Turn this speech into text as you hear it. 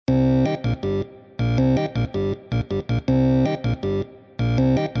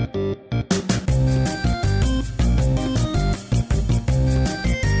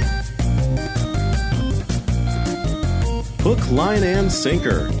Hook, line, and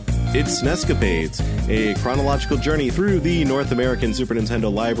sinker. It's SNEScapades, a chronological journey through the North American Super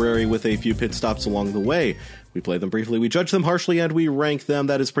Nintendo library with a few pit stops along the way. We play them briefly, we judge them harshly, and we rank them.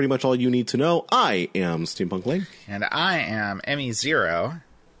 That is pretty much all you need to know. I am Steampunk Link. And I am ME0.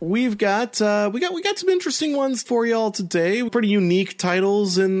 We've got we got some interesting ones for y'all today. Pretty unique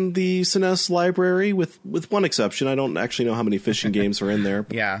titles in the SNES library, with one exception. I don't actually know how many fishing games are in there.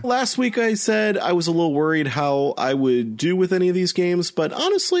 Yeah. Last week I said I was a little worried how I would do with any of these games, but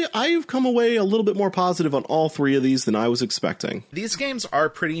honestly, I've come away a little bit more positive on all three of these than I was expecting. These games are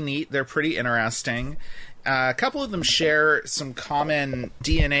pretty neat. They're pretty interesting. A couple of them share some common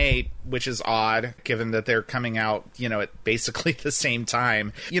DNA, which is odd, given that they're coming out, at basically the same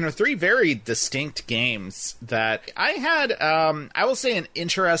time. Three very distinct games that I had, I will say, an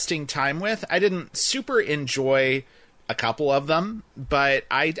interesting time with. I didn't super enjoy a couple of them, but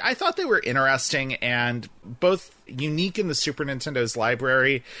I thought they were interesting and both unique in the Super Nintendo's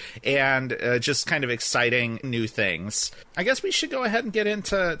library and just kind of exciting new things. I guess we should go ahead and get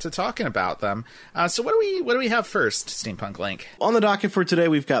into talking about them. So what do we have first, Steampunk Link? On the docket for today,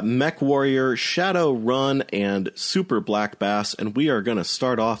 we've got Mech Warrior, Shadow Run, and Super Black Bass, and we are going to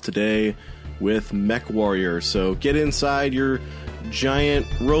start off today with Mech Warrior. So get inside your giant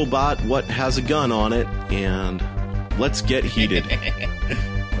robot, what has a gun on it, and let's get heated.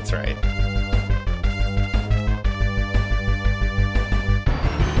 That's right.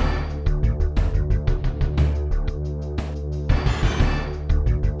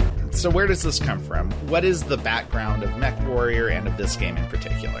 So where does this come from? What is the background of Mech Warrior and of this game in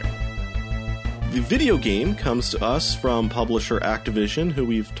particular? The video game comes to us from publisher Activision, who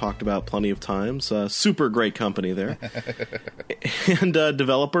we've talked about plenty of times. Super great company there. And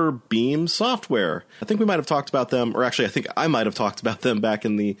developer Beam Software. I think we might have talked about them, or actually I think I might have talked about them back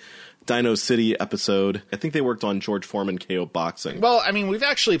in the Dino City episode. I think they worked on George Foreman KO Boxing. Well, I mean, we've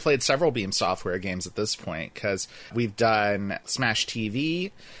actually played several Beam Software games at this point, because we've done Smash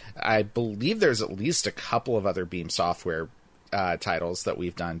TV. I believe there's at least a couple of other Beam Software titles that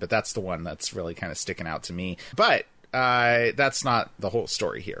we've done, but that's the one that's really kind of sticking out to me. But that's not the whole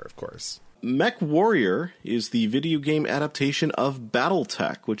story here, of course. Mech Warrior is the video game adaptation of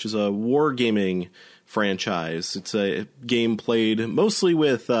BattleTech, which is a wargaming franchise. It's a game played mostly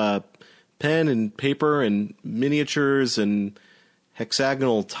with pen and paper and miniatures and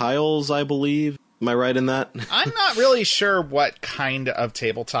hexagonal tiles, I believe. Am I right in that? I'm not really sure what kind of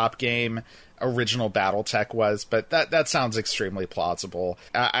tabletop game original BattleTech was, but that sounds extremely plausible.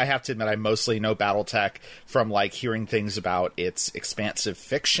 I have to admit, I mostly know BattleTech from hearing things about its expansive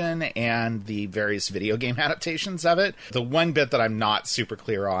fiction and the various video game adaptations of it. The one bit that I'm not super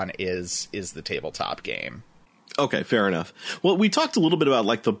clear on is the tabletop game. Okay, fair enough. Well, we talked a little bit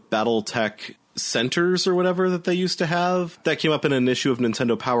about the BattleTech centers or whatever that they used to have. That came up in an issue of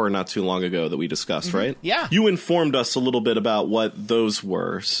Nintendo Power not too long ago that we discussed, right? Yeah. You informed us a little bit about what those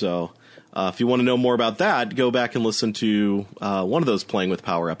were, so if you want to know more about that, go back and listen to one of those Playing with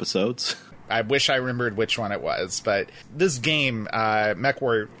Power episodes. I wish I remembered which one it was, but this game, Mech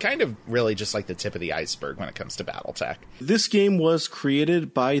Warrior, kind of really just like the tip of the iceberg when it comes to BattleTech. This game was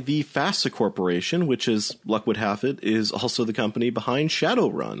created by the FASA Corporation, which, as luck would have it, is also the company behind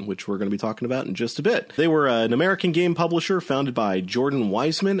Shadowrun, which we're going to be talking about in just a bit. They were an American game publisher founded by Jordan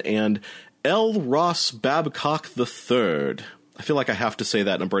Wiseman and L. Ross Babcock III. I feel like I have to say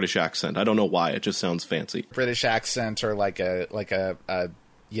that in a British accent. I don't know why. It just sounds fancy. British accent or like a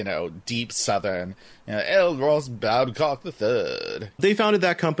deep Southern, L. Ross Babcock III. They founded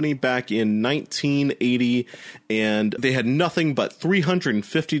that company back in 1980, and they had nothing but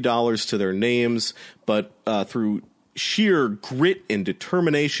 $350 to their names, but through sheer grit and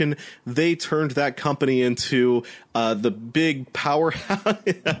determination, they turned that company into the big powerhouse.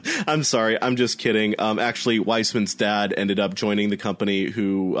 I'm sorry, I'm just kidding. Actually, Weissman's dad ended up joining the company,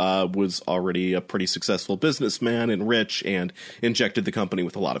 who was already a pretty successful businessman and rich, and injected the company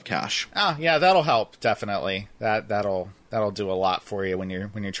with a lot of cash. Oh, yeah, that'll help, definitely. That'll do a lot for you when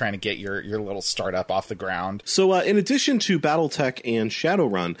you're trying to get your little startup off the ground. So in addition to BattleTech and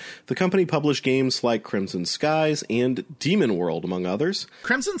Shadowrun, the company published games like Crimson Skies and Demon World, among others.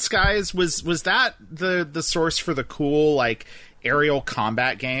 Crimson Skies, was that the source for the cool, aerial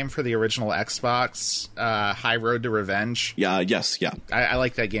combat game for the original Xbox, High Road to Revenge? Yes. I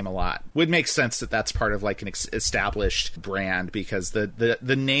like that game a lot. Would make sense that that's part of an established brand, because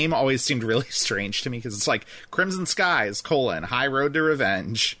the name always seemed really strange to me, because it's Crimson Skies, High Road to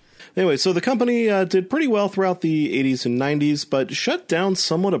Revenge. Anyway, so the company did pretty well throughout the 80s and 90s, but shut down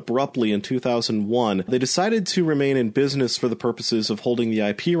somewhat abruptly in 2001. They decided to remain in business for the purposes of holding the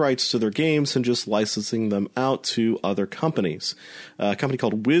IP rights to their games and just licensing them out to other companies. A company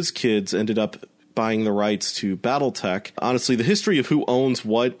called WizKids ended up buying the rights to BattleTech. Honestly, the history of who owns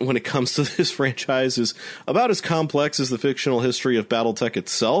what when it comes to this franchise is about as complex as the fictional history of BattleTech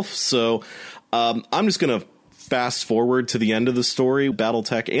itself, so I'm just going to fast forward to the end of the story.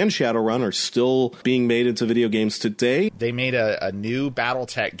 BattleTech and Shadowrun are still being made into video games today. They made a new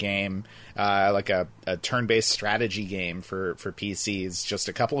BattleTech game, like a turn-based strategy game for PCs just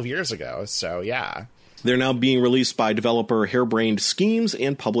a couple of years ago, so yeah. They're now being released by developer Harebrained Schemes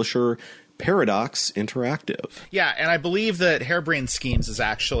and publisher Paradox Interactive. Yeah, and I believe that Harebrained Schemes is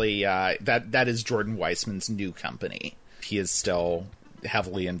actually, that is Jordan Weissman's new company. He is still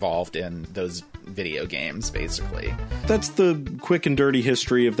heavily involved in those video games, basically. That's the quick and dirty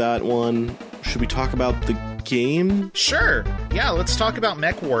history of that one. Should we talk about the game? Sure. Yeah, let's talk about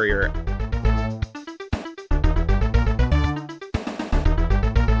MechWarrior.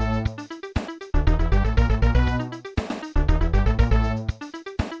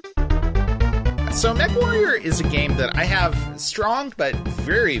 So MechWarrior is a game that I have strong but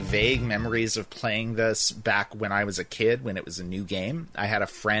very vague memories of playing this back when I was a kid, when it was a new game. I had a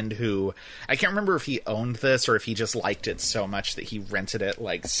friend who, I can't remember if he owned this or if he just liked it so much that he rented it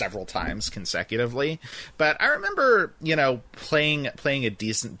like several times consecutively. But I remember, playing a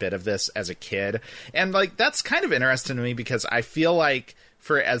decent bit of this as a kid. And like, that's kind of interesting to me because I feel like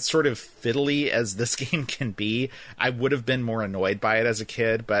for as sort of fiddly as this game can be, I would have been more annoyed by it as a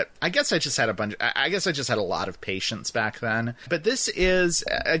kid, but I guess I just had a lot of patience back then. But this is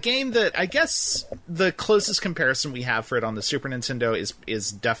a game that I guess the closest comparison we have for it on the Super Nintendo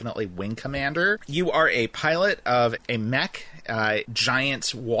is definitely Wing Commander. You are a pilot of a mech,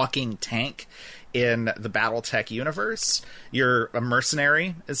 giant walking tank in the BattleTech universe. You're a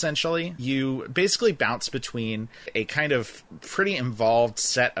mercenary, essentially. You basically bounce between a kind of pretty involved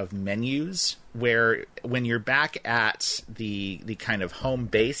set of menus where when you're back at the kind of home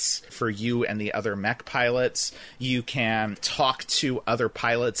base for you and the other mech pilots, you can talk to other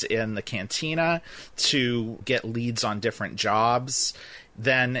pilots in the cantina to get leads on different jobs.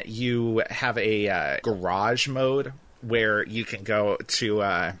 Then you have a garage mode where you can go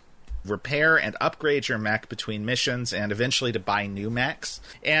to repair and upgrade your mech between missions and eventually to buy new mechs.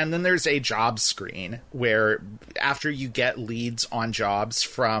 And then there's a job screen where after you get leads on jobs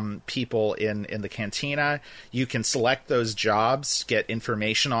from people in the cantina, you can select those jobs, get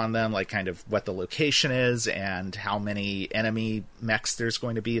information on them, like kind of what the location is and how many enemy mechs there's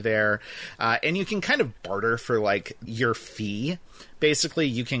going to be there. And you can kind of barter for like your fee. Basically,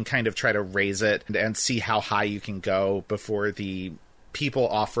 you can kind of try to raise it and see how high you can go before the people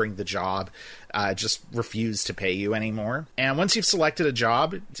offering the job just refuse to pay you anymore. And once you've selected a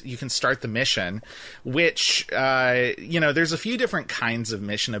job, you can start the mission, which, there's a few different kinds of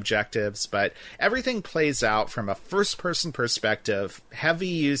mission objectives, but everything plays out from a first-person perspective, heavy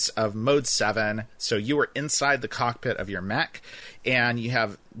use of Mode 7, so you are inside the cockpit of your mech, and you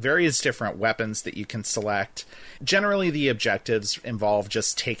have various different weapons that you can select. Generally, the objectives involve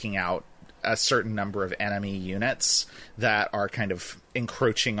just taking out a certain number of enemy units that are kind of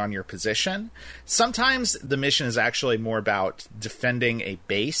encroaching on your position. Sometimes the mission is actually more about defending a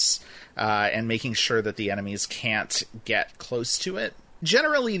base and making sure that the enemies can't get close to it.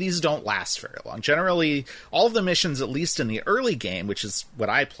 Generally, these don't last very long. Generally, all of the missions, at least in the early game, which is what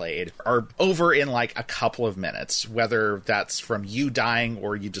I played, are over in like a couple of minutes, whether that's from you dying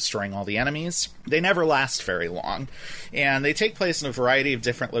or you destroying all the enemies. They never last very long. And they take place in a variety of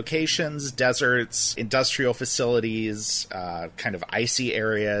different locations, deserts, industrial facilities, kind of icy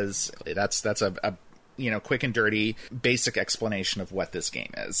areas. That's a quick and dirty, basic explanation of what this game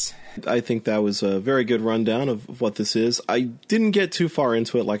is. I think that was a very good rundown of what this is. I didn't get too far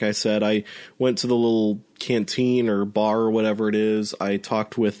into it, like I said. I went to the little canteen or bar or whatever it is. I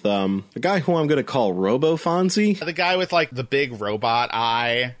talked with a guy who I'm going to call Robo Fonzie. The guy with, like, the big robot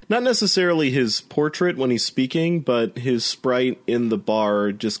eye. Not necessarily his portrait when he's speaking, but his sprite in the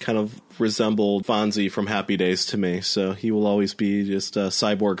bar just kind of resembled Fonzie from Happy Days to me. So he will always be just a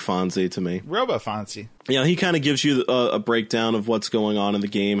cyborg Fonzie to me. Robo Fonzie. Yeah, he kind of gives you a breakdown of what's going on in the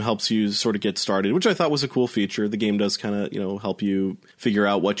game, helps you sort of get started, which I thought was a cool feature. The game does kind of, help you figure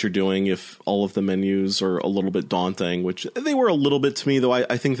out what you're doing if all of the menus are a little bit daunting, which they were a little bit to me, though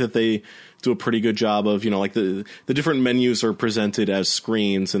I think that they do a pretty good job of, like the different menus are presented as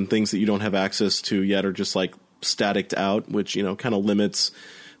screens and things that you don't have access to yet are just like staticked out, which, kind of limits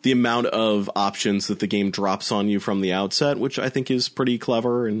the amount of options that the game drops on you from the outset, which I think is pretty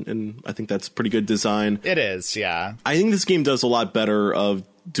clever, and I think that's pretty good design. It is, yeah. I think this game does a lot better of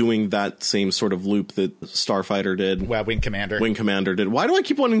doing that same sort of loop that Starfighter did. Well, Wing Commander. Wing Commander did. Why do I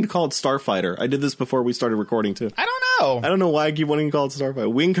keep wanting to call it Starfighter? I did this before we started recording, too. I don't know. I don't know why I keep wanting to call it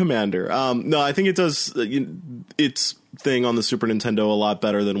Starfighter. Wing Commander. No, I think it does its thing on the Super Nintendo a lot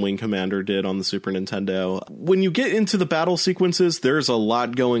better than Wing Commander did on the Super Nintendo. When you get into the battle sequences, there's a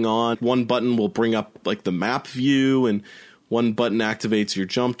lot going on. One button will bring up like the map view, and one button activates your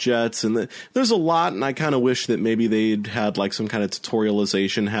jump jets, and there's a lot, and I kind of wish that maybe they'd had like some kind of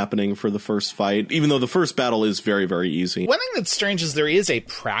tutorialization happening for the first fight, even though the first battle is very, very easy. One thing that's strange is there is a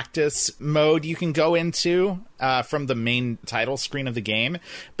practice mode you can go into from the main title screen of the game,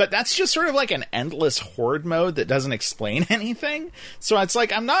 but that's just sort of like an endless horde mode that doesn't explain anything. So it's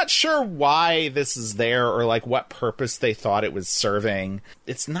like, I'm not sure why this is there or like what purpose they thought it was serving.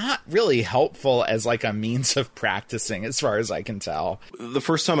 It's not really helpful as like a means of practicing as far as I can tell. The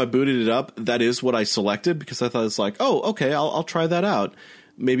first time I booted it up, that is what I selected because I thought it's like, oh, okay, I'll try that out.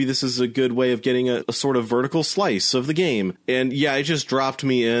 Maybe this is a good way of getting a sort of vertical slice of the game. And yeah, it just dropped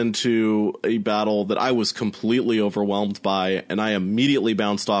me into a battle that I was completely overwhelmed by, and I immediately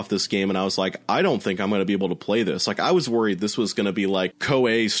bounced off this game, and I was like, I don't think I'm going to be able to play this. Like, I was worried this was going to be like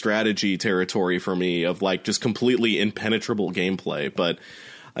Koei strategy territory for me of like just completely impenetrable gameplay, but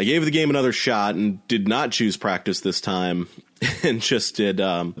I gave the game another shot and did not choose practice this time and just did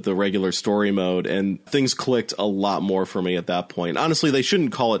the regular story mode, and things clicked a lot more for me at that point. Honestly, they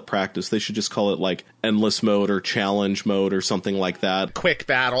shouldn't call it practice. They should just call it like endless mode or challenge mode or something like that. Quick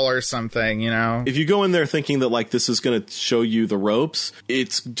battle or something, you know? If you go in there thinking that like this is going to show you the ropes,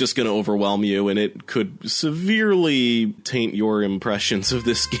 it's just going to overwhelm you, and it could severely taint your impressions of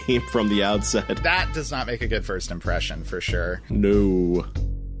this game from the outset. That does not make a good first impression, for sure. No.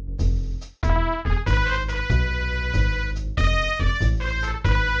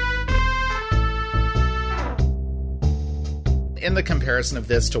 In the comparison of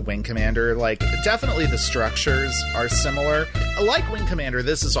this to Wing Commander, like, definitely the structures are similar. Like Wing Commander,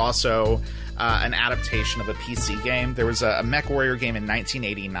 this is also an adaptation of a PC game. There was a MechWarrior game in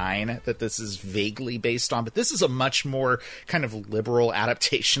 1989 that this is vaguely based on, but this is a much more kind of liberal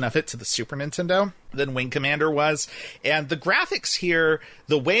adaptation of it to the Super Nintendo than Wing Commander was. And the graphics here,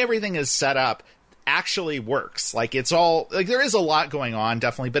 the way everything is set up, actually works. Like, it's all like, there is a lot going on,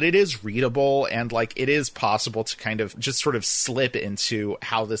 definitely, but it is readable, and like it is possible to kind of just sort of slip into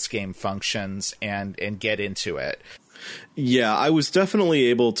how this game functions and get into it. Yeah, I was definitely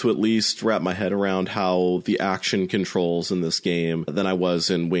able to at least wrap my head around how the action controls in this game than I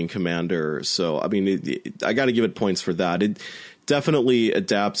was in Wing Commander. So, I mean, I got to give it points for that. It definitely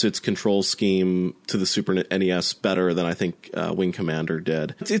adapts its control scheme to the Super NES better than I think Wing Commander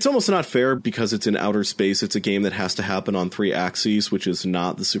did. It's almost not fair because it's in outer space. It's a game that has to happen on 3 axes, which is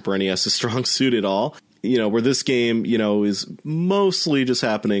not the Super NES's strong suit at all. You know, where this game, you know, is mostly just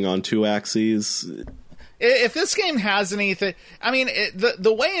happening on 2 axes. If this game has anything, I mean,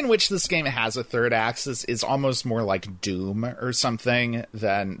 the way in which this game has a third axis is almost more like Doom or something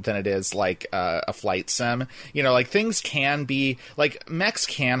than it is like a flight sim. You know, like things can be, like mechs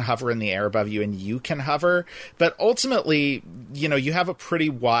can hover in the air above you and you can hover, but ultimately, you know, you have a pretty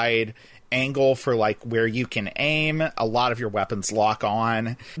wide angle for like where you can aim. A lot of your weapons lock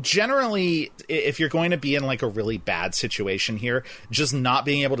on. Generally, if you're going to be in like a really bad situation here, just not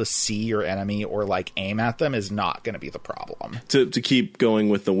being able to see your enemy or like aim at them is not going to be the problem. To keep going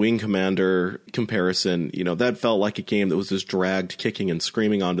with the Wing Commander comparison, you know, that felt like a game that was just dragged kicking and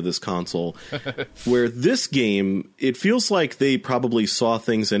screaming onto this console. Where this game, it feels like they probably saw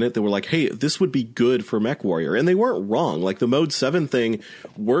things in it that were like, hey, this would be good for MechWarrior. And they weren't wrong. Like the Mode 7 thing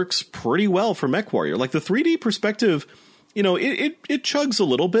works pretty well for MechWarrior. Like the 3D perspective, you know, it chugs a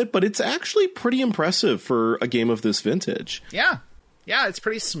little bit, but it's actually pretty impressive for a game of this vintage. Yeah, it's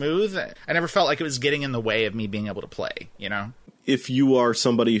pretty smooth. I never felt like it was getting in the way of me being able to play, you know? If you are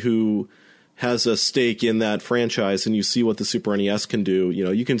somebody who has a stake in that franchise and you see what the Super NES can do, you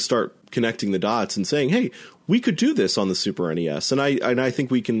know, you can start connecting the dots and saying, hey, we could do this on the Super NES, and I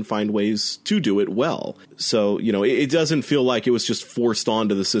think we can find ways to do it well. So, you know, it doesn't feel like it was just forced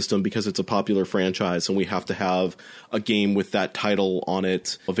onto the system because it's a popular franchise and we have to have a game with that title on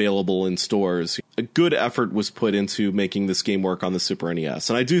it available in stores. A good effort was put into making this game work on the Super NES,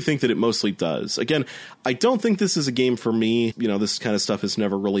 and I do think that it mostly does. Again, I don't think this is a game for me. You know, this kind of stuff has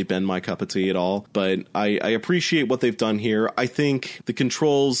never really been my cup of tea at all, but I appreciate what they've done here. I think the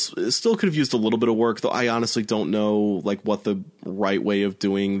controls still could have used a little bit of work, though I honestly don't know like what the right way of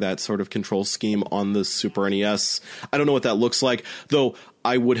doing that sort of control scheme on the Super NES. I don't know what that looks like, though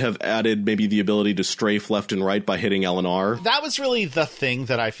I would have added maybe the ability to strafe left and right by hitting L and R. That was really the thing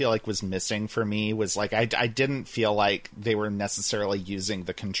that I feel like was missing for me, was like I didn't feel like they were necessarily using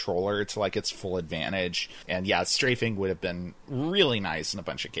the controller to like its full advantage. And yeah, strafing would have been really nice in a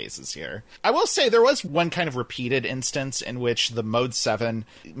bunch of cases here. I will say there was one kind of repeated instance in which the Mode 7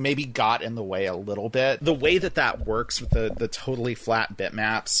 maybe got in the way a little bit. The way that works with the totally flat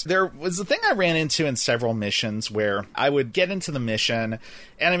bitmaps. There was a thing I ran into in several missions where I would get into the mission,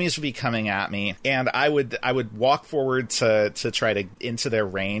 enemies would be coming at me, and I would walk forward to try to into their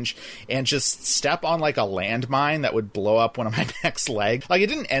range and just step on like a landmine that would blow up one of my mech's leg. Like, it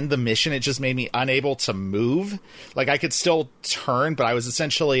didn't end the mission, it just made me unable to move. Like, I could still turn, but I was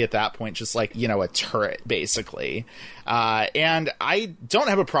essentially at that point just like, a turret, basically. And I don't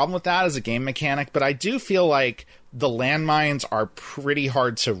have a problem with that as a game mechanic, but I do feel like the landmines are pretty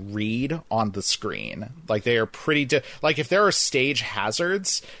hard to read on the screen. Like, they are pretty like, if there are stage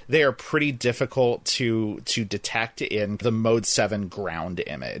hazards, they are pretty difficult to detect in the Mode 7 ground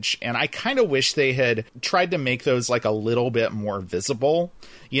image. And I kind of wish they had tried to make those like a little bit more visible.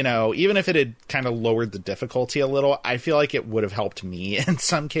 Even if it had kind of lowered the difficulty a little, I feel like it would have helped me in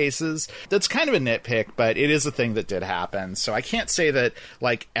some cases. That's kind of a nitpick, but it is a thing that did happen. So I can't say that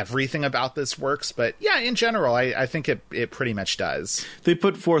like everything about this works, but yeah, in general, I think it pretty much does. They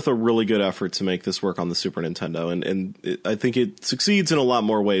put forth a really good effort to make this work on the Super Nintendo, and I think it succeeds in a lot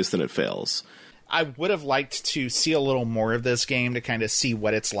more ways than it fails. I would have liked to see a little more of this game to kind of see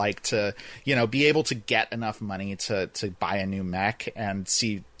what it's like to, be able to get enough money to buy a new mech and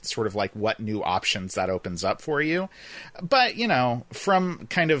see sort of like what new options that opens up for you. But, from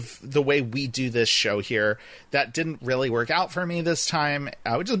kind of the way we do this show here, that didn't really work out for me this time,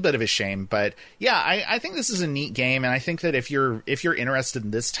 which is a bit of a shame. But yeah, I think this is a neat game. And I think that if you're interested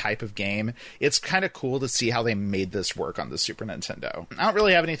in this type of game, it's kind of cool to see how they made this work on the Super Nintendo. I don't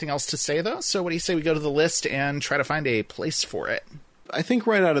really have anything else to say though. So what do you say we go to the list and try to find a place for it? I think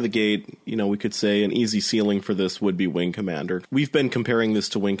right out of the gate, we could say an easy ceiling for this would be Wing Commander. We've been comparing this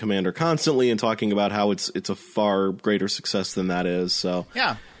to Wing Commander constantly and talking about how it's a far greater success than that is. So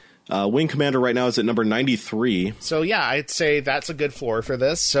yeah. Wing Commander right now is at number 93. So yeah, I'd say that's a good floor for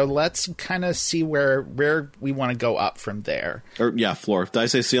this. So let's kind of see where we want to go up from there. Or yeah, floor. Did I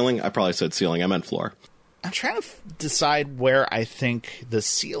say ceiling? I probably said ceiling. I meant floor. I'm trying to decide where I think the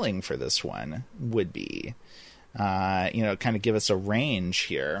ceiling for this one would be. Kind of give us a range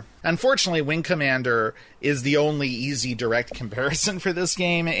here. Unfortunately, Wing Commander is the only easy direct comparison for this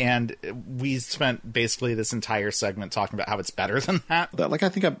game, and we spent basically this entire segment talking about how it's better than that. I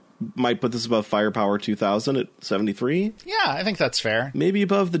think I might put this above Firepower 2000 at 73. Yeah, I think that's fair. Maybe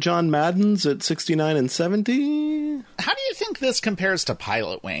above the John Maddens at 69 and 70. How do you think this compares to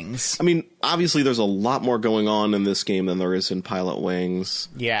Pilot Wings? I mean, obviously there's a lot more going on in this game than there is in Pilot Wings.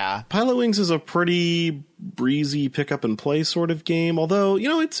 Yeah. Pilot Wings is a pretty breezy pick up and play sort of game, although,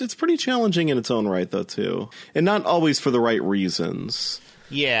 it's pretty challenging in its own right, though, too. And not always for the right reasons.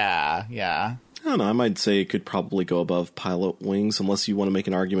 Yeah. I don't know, I might say it could probably go above Pilot Wings, unless you want to make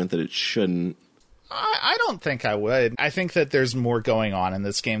an argument that it shouldn't. I don't think I would. I think that there's more going on in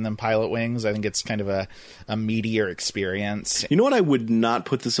this game than Pilot Wings. I think it's kind of a meatier experience. You know what I would not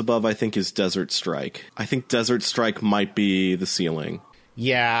put this above, I think, is Desert Strike. I think Desert Strike might be the ceiling.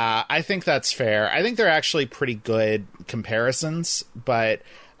 Yeah, I think that's fair. I think they're actually pretty good comparisons, but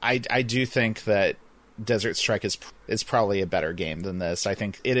I do think that Desert Strike is probably a better game than this. I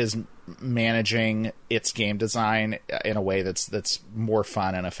think it is managing its game design in a way that's more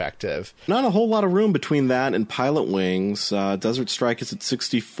fun and effective. Not a whole lot of room between that and Pilot Wings. Desert Strike is at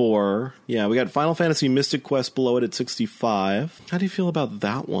 64. Yeah, we got Final Fantasy Mystic Quest below it at 65. How do you feel about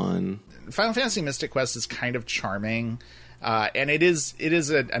that one? Final Fantasy Mystic Quest is kind of charming. And it is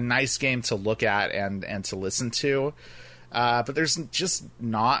a nice game to look at and to listen to. But there's just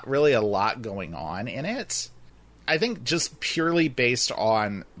not really a lot going on in it. I think just purely based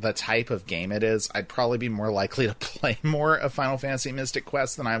on the type of game it is, I'd probably be more likely to play more of Final Fantasy Mystic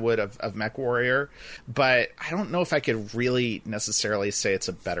Quest than I would of MechWarrior. But I don't know if I could really necessarily say it's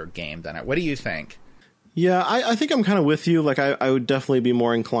a better game than it. What do you think? Yeah, I think I'm kind of with you. Like, I would definitely be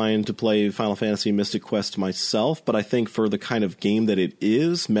more inclined to play Final Fantasy Mystic Quest myself, but I think for the kind of game that it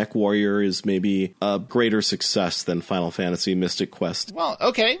is, MechWarrior is maybe a greater success than Final Fantasy Mystic Quest. Well,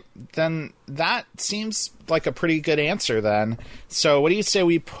 okay, then that seems like a pretty good answer then. So what do you say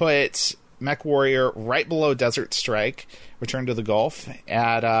we put MechWarrior right below Desert Strike, Return to the Gulf,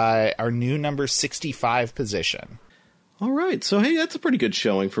 at our new number 65 position? All right, so hey, that's a pretty good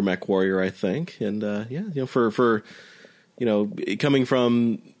showing for MechWarrior, I think, and for coming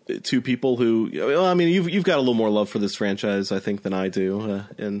from two people who, well, I mean, you've got a little more love for this franchise, I think, than I do,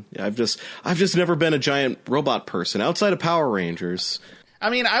 and I've just never been a giant robot person outside of Power Rangers. I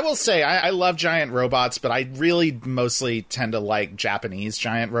mean, I will say I love giant robots, but I really mostly tend to like Japanese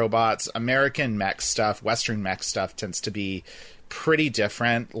giant robots. American mech stuff, Western mech stuff tends to be pretty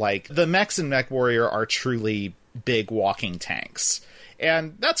different. Like, the mechs in MechWarrior are truly big walking tanks.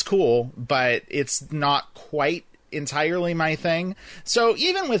 And that's cool, but it's not quite entirely my thing. So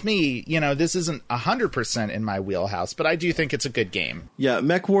even with me, this isn't 100% in my wheelhouse, but I do think it's a good game. Yeah,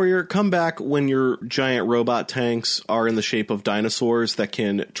 MechWarrior, come back when your giant robot tanks are in the shape of dinosaurs that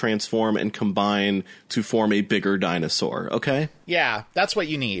can transform and combine to form a bigger dinosaur, okay? Yeah, that's what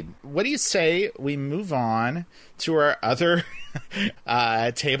you need. What do you say we move on to our other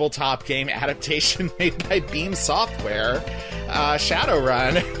tabletop game adaptation made by Beam Software,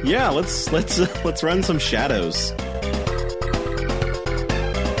 Shadowrun? Yeah, let's run some shadows.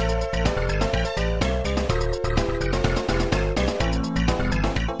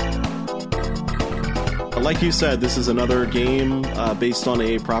 Like you said, this is another game based on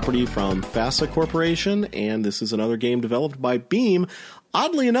a property from FASA Corporation, and this is another game developed by Beam.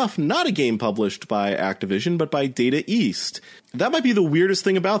 Oddly enough, not a game published by Activision, but by Data East. That might be the weirdest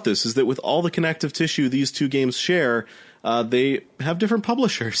thing about this, is that with all the connective tissue these two games share, they have different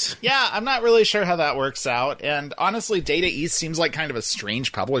publishers. Yeah, I'm not really sure how that works out. And honestly, Data East seems like kind of a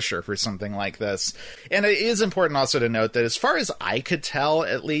strange publisher for something like this. And it is important also to note that as far as I could tell,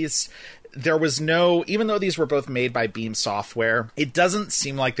 at least, there was no, even though these were both made by Beam Software, it doesn't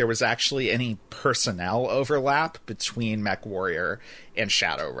seem like there was actually any personnel overlap between MechWarrior and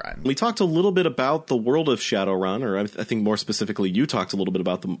Shadowrun. We talked a little bit about the world of Shadowrun, or I think more specifically you talked a little bit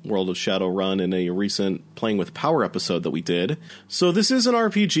about the world of Shadowrun in a recent Playing with Power episode that we did. So this is an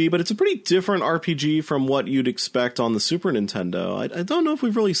RPG, but it's a pretty different RPG from what you'd expect on the Super Nintendo. I don't know if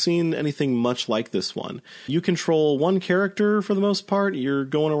we've really seen anything much like this one. You control one character for the most part. You're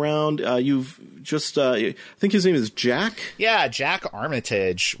going around. You've just, I think his name is Jack. Yeah, Jack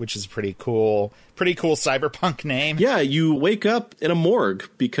Armitage, which is pretty cool cyberpunk name. Yeah, you wake up in a morgue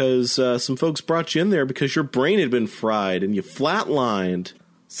because some folks brought you in there because your brain had been fried and you flatlined.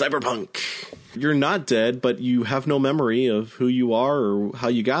 Cyberpunk. You're not dead, but you have no memory of who you are or how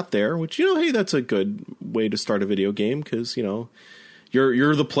you got there, which, hey, that's a good way to start a video game because,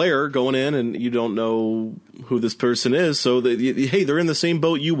 you're the player going in and you don't know who this person is. So, hey, they're in the same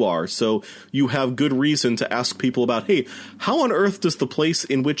boat you are. So you have good reason to ask people about, hey, how on earth does the place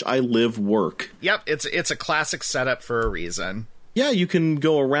in which I live work? Yep, it's a classic setup for a reason. Yeah, you can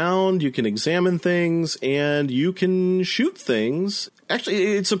go around, you can examine things, and you can shoot things.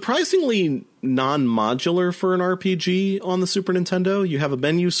 Actually, it's surprisingly non-modular for an RPG on the Super Nintendo. You have a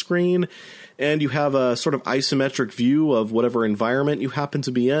menu screen, and you have a sort of isometric view of whatever environment you happen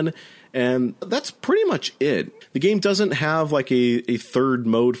to be in, and that's pretty much it. The game doesn't have like a third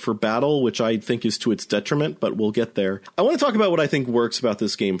mode for battle, which I think is to its detriment, but we'll get there. I want to talk about what I think works about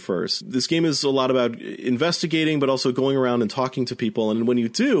this game first. This game is a lot about investigating, but also going around and talking to people, and when you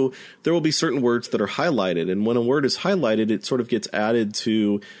do, there will be certain words that are highlighted, and when a word is highlighted, it sort of gets added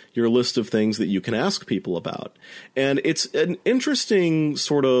to your list of things that you can ask people about. And it's an interesting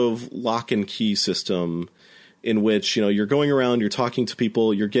sort of lock and key system in which, you're going around, you're talking to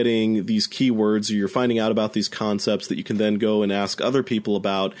people, you're getting these keywords, you're finding out about these concepts that you can then go and ask other people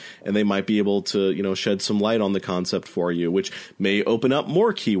about, and they might be able to, shed some light on the concept for you, which may open up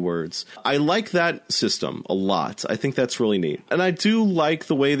more keywords. I like that system a lot. I think that's really neat. And I do like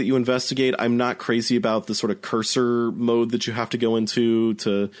the way that you investigate. I'm not crazy about the sort of cursor mode that you have to go into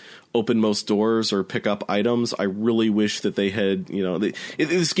to open most doors or pick up items. I really wish that they had,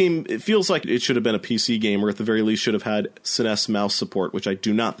 this game, it feels like it should have been a PC game, or at the very least should have had SNES mouse support, which I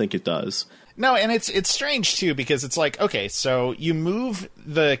do not think it does. No, and it's strange, too, because it's like, okay, so you move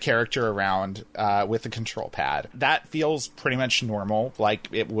the character around with the control pad. That feels pretty much normal, like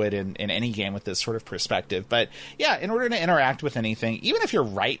it would in any game with this sort of perspective. But, yeah, in order to interact with anything, even if you're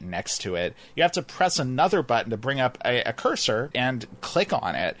right next to it, you have to press another button to bring up a cursor and click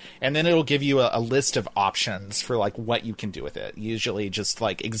on it. And then it'll give you a list of options for, like, what you can do with it. Usually just,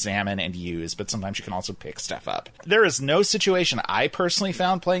 like, examine and use, but sometimes you can also pick stuff up. There is no situation I personally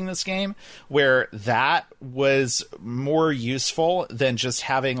found playing this game where that was more useful than just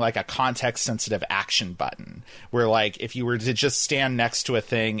having like a context sensitive action button, where like if you were to just stand next to a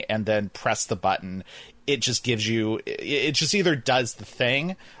thing and then press the button, it just gives you, it just either does the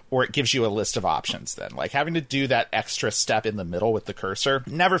thing or it gives you a list of options. Then like having to do that extra step in the middle with the cursor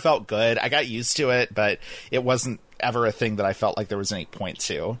never felt good. I got used to it, but it wasn't ever a thing that I felt like there was any point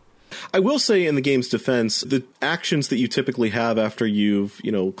to. I will say, in the game's defense, the actions that you typically have after you've,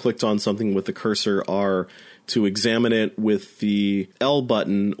 clicked on something with the cursor are to examine it with the L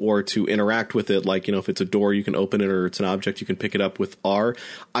button, or to interact with it, like, if it's a door, you can open it, or it's an object, you can pick it up with R.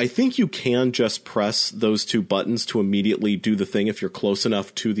 I think you can just press those two buttons to immediately do the thing if you're close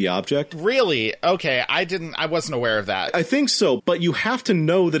enough to the object. Really? Okay, I wasn't aware of that. I think so, but you have to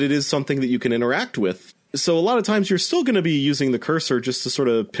know that it is something that you can interact with. So a lot of times you're still going to be using the cursor just to sort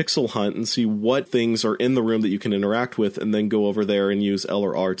of pixel hunt and see what things are in the room that you can interact with, and then go over there and use L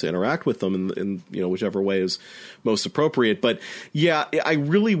or R to interact with them in whichever way is most appropriate. But yeah, I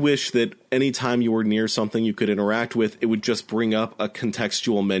really wish that anytime you were near something you could interact with, it would just bring up a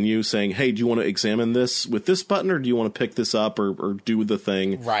contextual menu saying, hey, do you want to examine this with this button, or do you want to pick this up or do the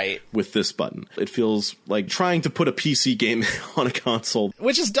thing with this button? It feels like trying to put a PC game on a console.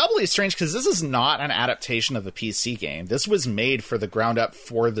 Which is doubly strange, because this is not an adaptation of the PC game. This was made for the ground up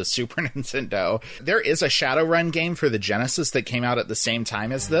for the Super Nintendo. There is a Shadowrun game for the Genesis that came out at the same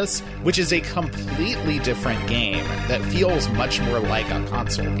time as this, which is a completely different game that feels much more like a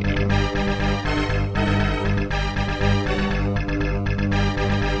console game.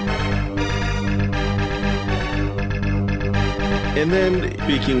 And then,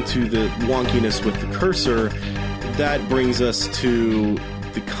 speaking to the wonkiness with the cursor, that brings us to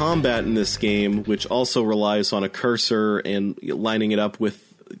the combat in this game, which also relies on a cursor and lining it up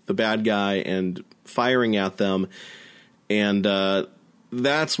with the bad guy and firing at them. And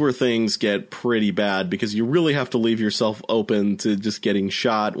that's where things get pretty bad, because you really have to leave yourself open to just getting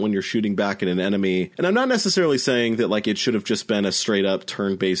shot when you're shooting back at an enemy. And I'm not necessarily saying that it should have just been a straight up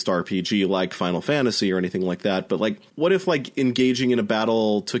turn-based RPG like Final Fantasy or anything like that, but what if engaging in a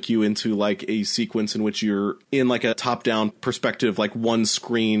battle took you into a sequence in which you're in a top-down perspective, one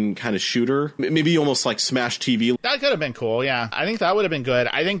screen kind of shooter, maybe almost like Smash TV. That could have been cool. Yeah, I think that would have been good.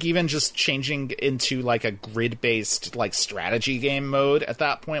 I think even just changing into a grid-based strategy game mode at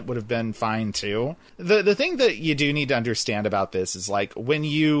that point would have been fine too. The thing that you do need to understand about this is when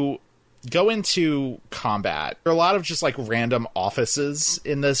you go into combat, there are a lot of just random offices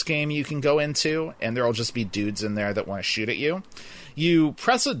in this game you can go into, and there'll just be dudes in there that want to shoot at you. You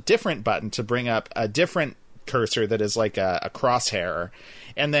press a different button to bring up a different cursor that is a crosshair,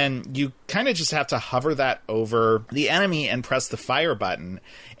 and then you kind of just have to hover that over the enemy and press the fire button.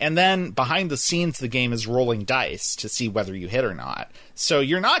 And then behind the scenes, the game is rolling dice to see whether you hit or not. So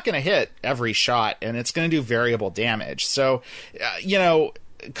you're not going to hit every shot, and it's going to do variable damage. So,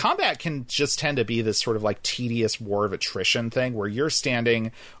 combat can just tend to be this sort of tedious war of attrition thing, where you're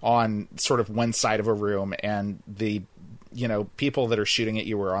standing on sort of one side of a room and the people that are shooting at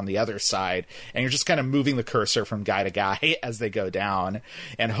you are on the other side, and you're just kind of moving the cursor from guy to guy as they go down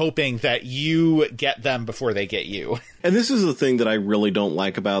and hoping that you get them before they get you. And this is the thing that I really don't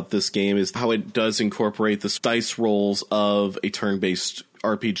like about this game, is how it does incorporate the dice rolls of a turn-based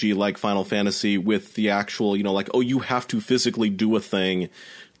RPG like Final Fantasy with the actual, you have to physically do a thing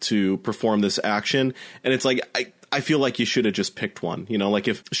to perform this action. And it's I feel like you should have just picked one.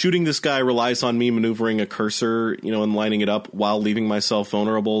 If shooting this guy relies on me maneuvering a cursor, and lining it up while leaving myself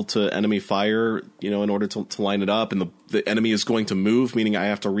vulnerable to enemy fire, in order to line it up, and the enemy is going to move, meaning I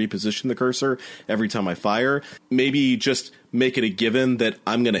have to reposition the cursor every time I fire. Maybe just make it a given that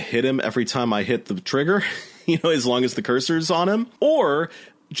I'm going to hit him every time I hit the trigger, as long as the cursor's on him. Or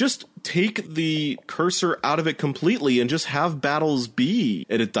just take the cursor out of it completely and just have battles be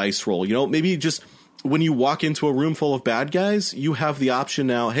at a dice roll. Maybe just when you walk into a room full of bad guys, you have the option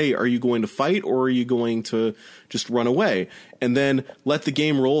now, hey, are you going to fight, or are you going to just run away? And then let the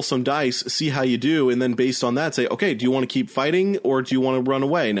game roll some dice, see how you do, and then based on that say, okay, do you want to keep fighting, or do you want to run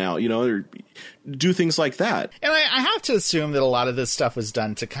away now? Or do things like that. And I have to assume that a lot of this stuff was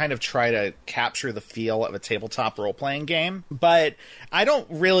done to kind of try to capture the feel of a tabletop role-playing game, but I don't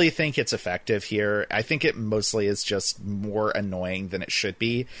really think it's effective here. I think it mostly is just more annoying than it should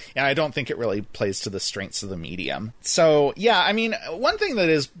be, and I don't think it really plays to the strengths of the medium. So, yeah, I mean, one thing that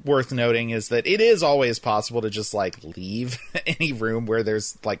is worth noting is that it is always possible to just, leave any room where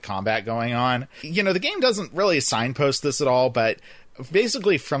there's, combat going on. The game doesn't really signpost this at all, but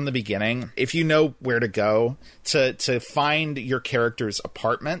basically from the beginning, if you know where to go to find your character's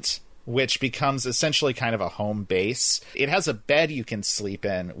apartment, which becomes essentially kind of a home base, it has a bed you can sleep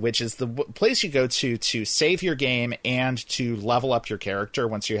in, which is the place you go to save your game and to level up your character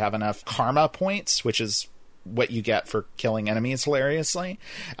once you have enough karma points, which is what you get for killing enemies hilariously.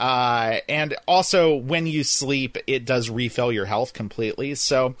 And also, when you sleep, it does refill your health completely.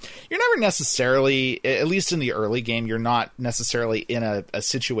 So you're never necessarily, at least in the early game, you're not necessarily in a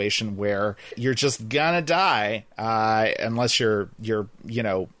situation where you're just gonna die, unless you're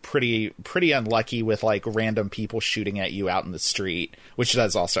pretty unlucky with like random people shooting at you out in the street, which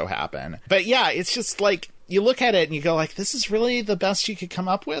does also happen. But yeah, it's just like, you look at it and you go like, this is really the best you could come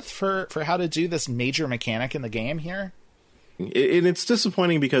up with for how to do this major mechanic in the game here. And it's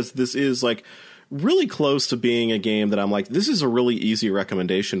disappointing because this is like really close to being a game that I'm like, this is a really easy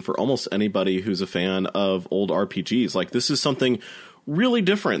recommendation for almost anybody who's a fan of old RPGs. Like, this is something really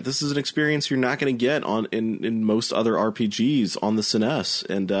different. This is an experience you're not going to get in most other RPGs on the SNES.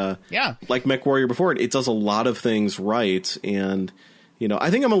 And like MechWarrior before, it does a lot of things right. And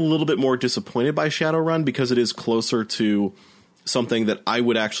I think I'm a little bit more disappointed by Shadowrun because it is closer to something that I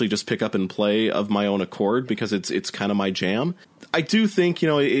would actually just pick up and play of my own accord because it's kind of my jam. I do think,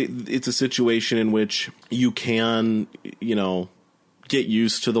 it's a situation in which you can, get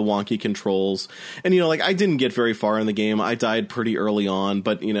used to the wonky controls. And, I didn't get very far in the game. I died pretty early on,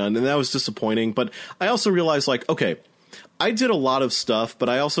 but, and that was disappointing. But I also realized, like, okay, I did a lot of stuff, but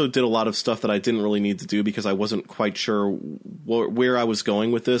I also did a lot of stuff that I didn't really need to do because I wasn't quite sure where I was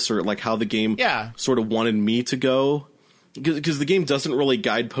going with this or like how the game sort of wanted me to go. Because the game doesn't really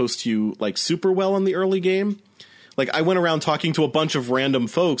guidepost you like super well in the early game. Like, I went around talking to a bunch of random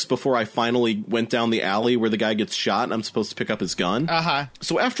folks before I finally went down the alley where the guy gets shot and I'm supposed to pick up his gun.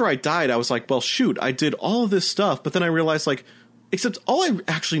 So after I died, I was like, well, shoot, I did all of this stuff. But then I realized, like, except all I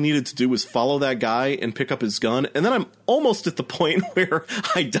actually needed to do was follow that guy and pick up his gun. And then I'm almost at the point where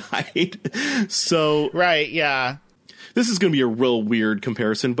I died. So. Right, yeah. This is going to be a real weird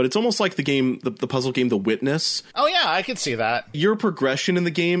comparison, but it's almost like the game, the puzzle game, The Witness. Oh, yeah, I could see that. Your progression in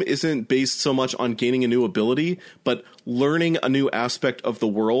the game isn't based so much on gaining a new ability, but learning a new aspect of the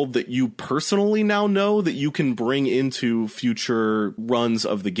world that you personally now know that you can bring into future runs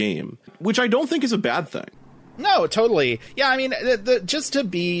of the game, which I don't think is a bad thing. No, totally. Yeah, I mean, just to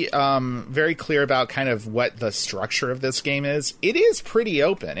be very clear about kind of what the structure of this game is, it is pretty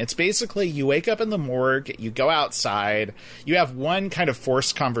open. It's basically you wake up in the morgue, you go outside, you have one kind of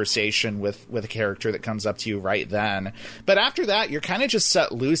forced conversation with a character that comes up to you right then. But after that, you're kind of just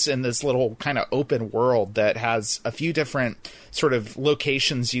set loose in this little kind of open world that has a few different sort of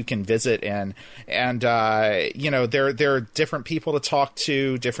locations you can visit in. And, there are different people to talk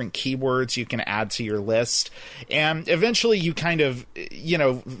to, different keywords you can add to your list. And eventually you kind of,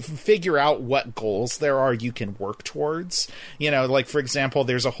 figure out what goals there are you can work towards. Like, for example,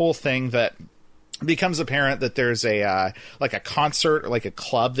 there's a whole thing that becomes apparent that there's a concert or like a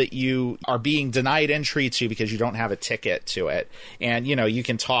club that you are being denied entry to because you don't have a ticket to it. And, you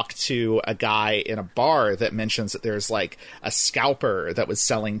can talk to a guy in a bar that mentions that there's like a scalper that was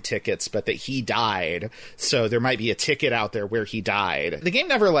selling tickets, but that he died. So there might be a ticket out there where he died. The game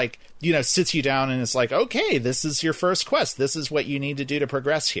never sits you down and is like, okay, this is your first quest. This is what you need to do to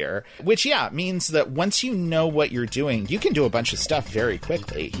progress here. Which, means that once you know what you're doing, you can do a bunch of stuff very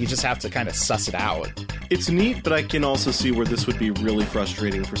quickly. You just have to kind of suss it out. It's neat, but I can also see where this would be really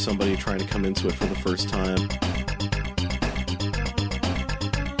frustrating for somebody trying to come into it for the first time.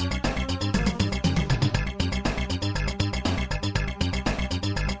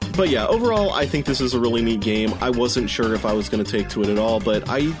 But yeah, overall, I think this is a really neat game. I wasn't sure if I was going to take to it at all, but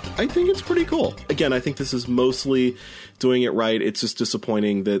I think it's pretty cool. Again, I think this is mostly doing it right. It's just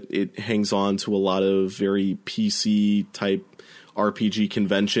disappointing that it hangs on to a lot of very PC-type RPG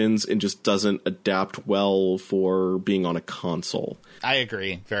conventions and just doesn't adapt well for being on a console. I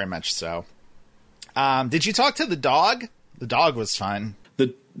agree, very much so. Did you talk to the dog? The dog was fun.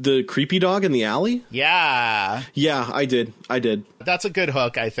 The creepy dog in the alley? Yeah. Yeah, I did. That's a good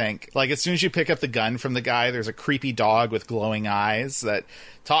hook, I think. Like, as soon as you pick up the gun from the guy, there's a creepy dog with glowing eyes that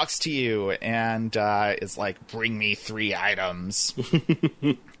talks to you and is like, bring me 3 items.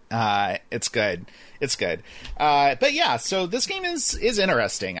 It's good. It's good. But yeah, so this game is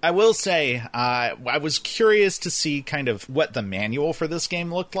interesting. I will say, I was curious to see kind of what the manual for this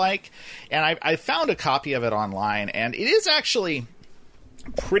game looked like. And I found a copy of it online, and it is actually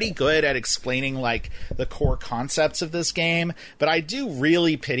pretty good at explaining like the core concepts of this game, but I do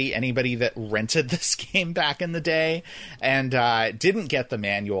really pity anybody that rented this game back in the day and didn't get the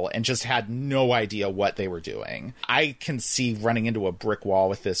manual and just had no idea what they were doing. I can see running into a brick wall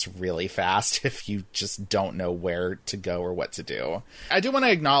with this really fast if you just don't know where to go or what to do. I do want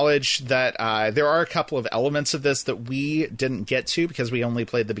to acknowledge that there are a couple of elements of this that we didn't get to because we only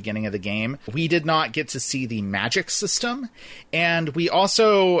played the beginning of the game. We did not get to see the magic system, and we also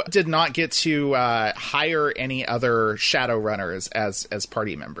also did not get to hire any other Shadowrunners as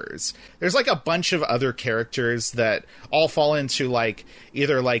party members. There's like a bunch of other characters that all fall into like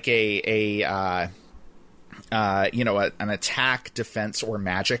either like an attack, defense, or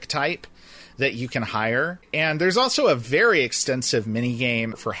magic type that you can hire. And there's also a very extensive mini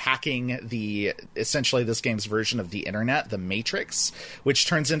game for hacking essentially this game's version of the internet, the Matrix, which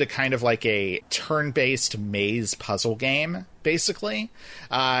turns into kind of like a turn-based maze puzzle game, basically.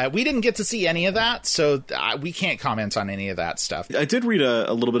 We didn't get to see any of that, so we can't comment on any of that stuff. I did read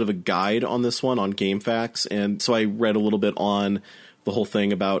a little bit of a guide on this one on GameFAQs, and so I read a little bit on the whole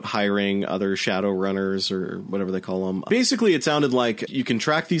thing about hiring other Shadowrunners or whatever they call them. Basically, it sounded like you can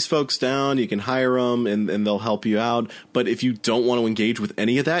track these folks down, you can hire them, and they'll help you out. But if you don't want to engage with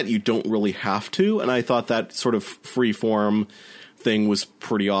any of that, you don't really have to. And I thought that sort of free-form thing was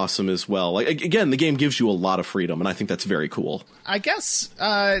pretty awesome as well. Like, again, the game gives you a lot of freedom, and I think that's very cool. I guess,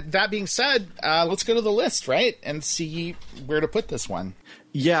 that being said, let's go to the list, right? And see where to put this one.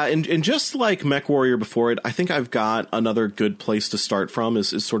 Yeah, and just like MechWarrior before it, I think I've got another good place to start from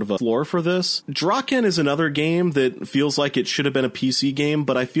is sort of a floor for this. Draken is another game that feels like it should have been a PC game,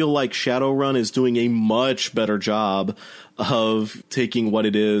 but I feel like Shadowrun is doing a much better job of taking what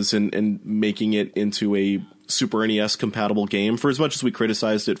it is and making it into a Super NES compatible game. For as much as we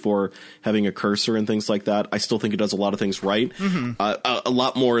criticized it for having a cursor and things like that, I still think it does a lot of things right. Mm-hmm. A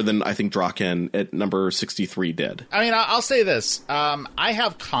lot more than I think Draken at number 63 did. I mean, I'll say this. I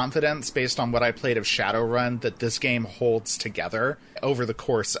have confidence based on what I played of Shadowrun that this game holds together over the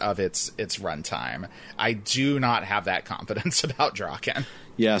course of its runtime. I do not have that confidence about Draken.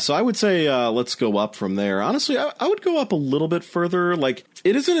 Yeah, so I would say let's go up from there. Honestly, I would go up a little bit further. Like,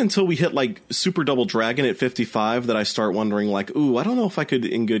 it isn't until we hit, like, Super Double Dragon at 55 that I start wondering, like, ooh, I don't know if I could,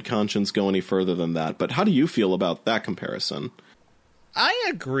 in good conscience, go any further than that. But how do you feel about that comparison? I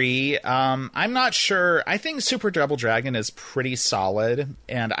agree. I'm not sure. I think Super Double Dragon is pretty solid,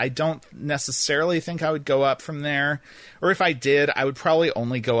 and I don't necessarily think I would go up from there. Or if I did, I would probably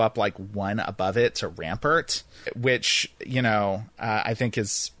only go up like one above it to Rampart, which, I think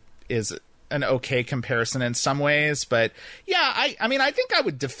is an okay comparison in some ways. But yeah, I mean, I think I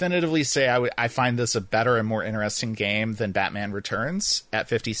would definitively say I find this a better and more interesting game than Batman Returns at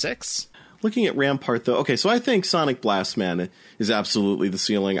 56. Looking at Rampart, though, okay, so I think Sonic Blastman is absolutely the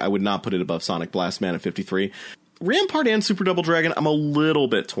ceiling. I would not put it above Sonic Blastman at 53. Rampart and Super Double Dragon, I'm a little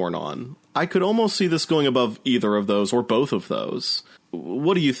bit torn on. I could almost see this going above either of those or both of those.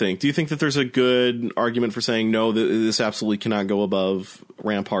 What do you think? Do you think that there's a good argument for saying, no, this absolutely cannot go above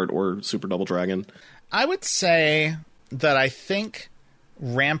Rampart or Super Double Dragon? I would say that I think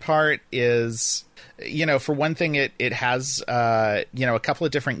Rampart is... for one thing, it has, a couple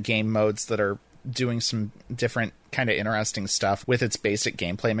of different game modes that are doing some different kind of interesting stuff with its basic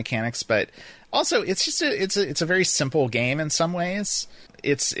gameplay mechanics. But also, it's just it's a very simple game in some ways.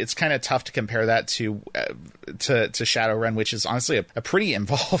 It's kind of tough to compare that to Shadowrun, which is honestly a pretty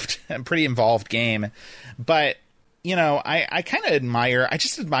involved game. But I kind of admire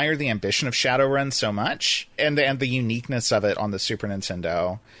the ambition of Shadowrun so much, and the uniqueness of it on the Super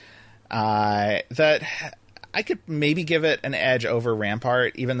Nintendo. That I could maybe give it an edge over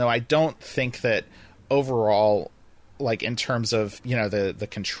Rampart, even though I don't think that overall, like in terms of, the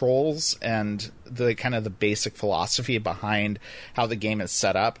controls and the kind of the basic philosophy behind how the game is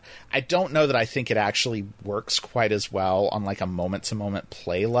set up, I don't know that I think it actually works quite as well on like a moment-to-moment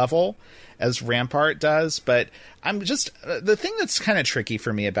play level as Rampart does. But I'm just, the thing that's kind of tricky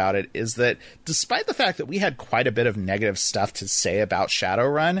for me about it is that despite the fact that we had quite a bit of negative stuff to say about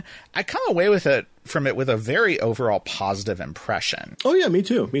Shadowrun, I come away with it with a very overall positive impression. Oh yeah, me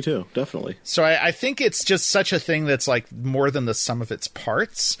too, definitely. So I think it's just such a thing that's like more than the sum of its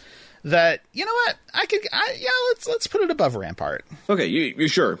parts, that, you know what, let's put it above Rampart. Okay, you're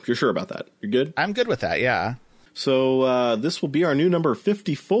sure about that? You're good? I'm good with that, yeah. So this will be our new number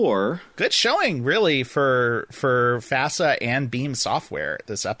 54. Good showing, really, for FASA and Beam Software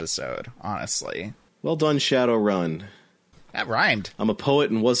this episode, honestly. Well done, Shadowrun. That rhymed. I'm a poet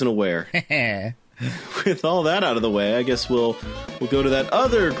and wasn't aware. With all that out of the way, I guess we'll go to that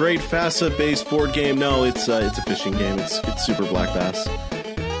other great FASA-based board game. No, it's a fishing game. It's Super Black Bass.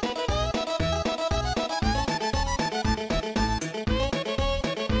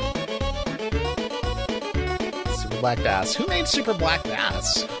 Black Bass. Who made Super Black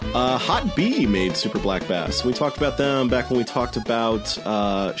Bass? Hot B made Super Black Bass. We talked about them back when we talked about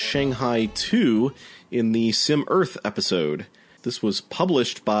Shanghai 2 in the Sim Earth episode. This was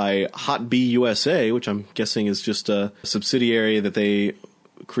published by Hot B USA, which I'm guessing is just a subsidiary that they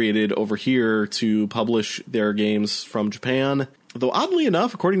created over here to publish their games from Japan. Though oddly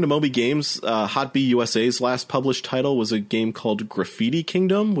enough, according to Moby Games, Hot Bee USA's last published title was a game called Graffiti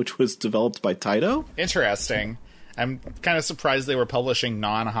Kingdom, which was developed by Taito. Interesting. I'm kind of surprised they were publishing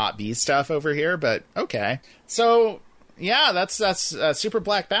non-Hot Bee stuff over here, but okay. So, yeah, that's Super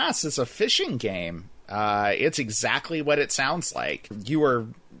Black Bass. It's a fishing game. It's exactly what it sounds like. You are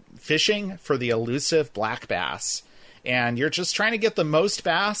fishing for the elusive black bass, and you're just trying to get the most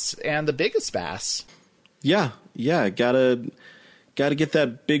bass and the biggest bass. Yeah, gotta get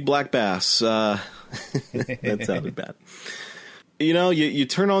that big black bass. That sounded bad. You know, you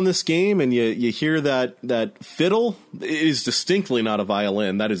turn on this game and you hear that fiddle. It is distinctly not a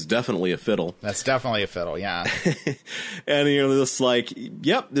violin. That is definitely a fiddle. That's definitely a fiddle, yeah. And you're just like,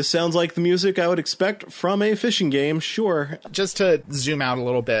 yep, this sounds like the music I would expect from a fishing game, sure. Just to zoom out a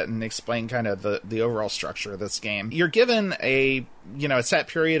little bit and explain kind of the overall structure of this game. You're given a set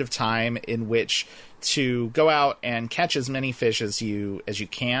period of time in which to go out and catch as many fish as you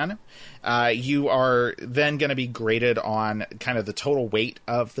can. You are then going to be graded on kind of the total weight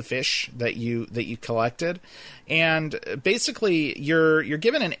of the fish that you collected, and basically you're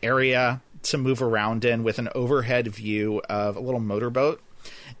given an area to move around in with an overhead view of a little motorboat.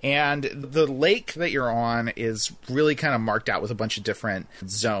 And the lake that you're on is really kind of marked out with a bunch of different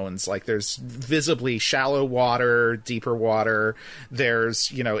zones. Like there's visibly shallow water, deeper water.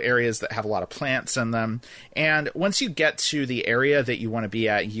 There's, areas that have a lot of plants in them. And once you get to the area that you want to be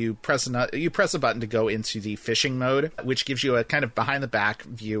at, you press a button to go into the fishing mode, which gives you a kind of behind the back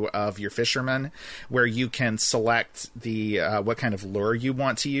view of your fisherman, where you can select the what kind of lure you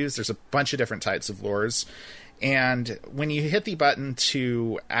want to use. There's a bunch of different types of lures. And when you hit the button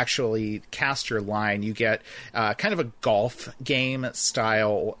to actually cast your line, you get kind of a golf game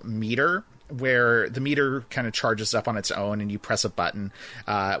style meter, where the meter kind of charges up on its own and you press a button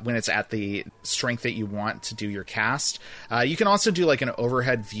when it's at the strength that you want to do your cast. You can also do like an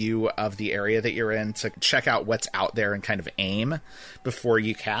overhead view of the area that you're in to check out what's out there and kind of aim before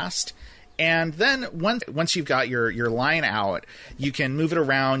you cast. And then once you've got your line out, you can move it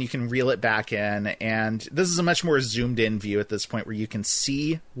around, you can reel it back in, and this is a much more zoomed in view at this point, where you can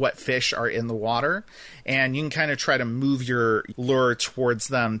see what fish are in the water, and you can kind of try to move your lure towards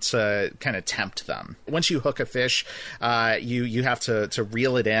them to kind of tempt them. Once you hook a fish, you have to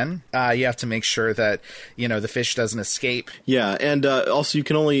reel it in. You have to make sure that the fish doesn't escape. Yeah, and also you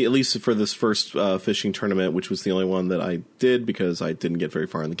can only, at least for this first fishing tournament, which was the only one that I did because I didn't get very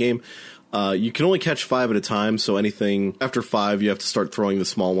far in the game, you can only catch 5 at a time, so anything after 5, you have to start throwing the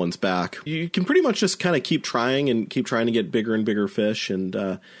small ones back. You can pretty much just kind of keep trying to get bigger and bigger fish, and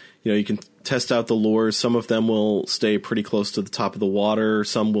you can test out the lures. Some of them will stay pretty close to the top of the water.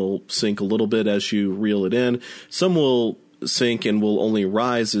 Some will sink a little bit as you reel it in. Some will sink and will only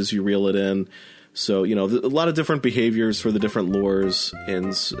rise as you reel it in. So, a lot of different behaviors for the different lures,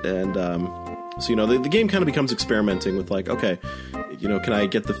 and so, the game kind of becomes experimenting with like, okay, can I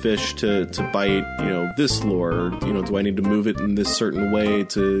get the fish to bite, this lure? Do I need to move it in this certain way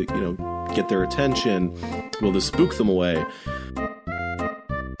to, get their attention? Will this spook them away?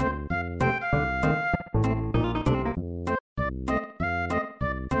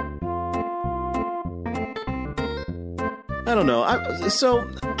 I don't know.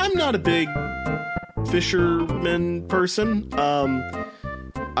 I'm not a big fisherman person.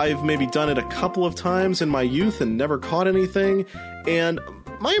 I've maybe done it a couple of times in my youth and never caught anything. And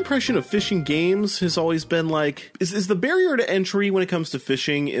my impression of fishing games has always been like, is the barrier to entry when it comes to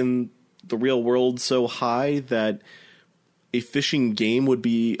fishing in the real world so high that a fishing game would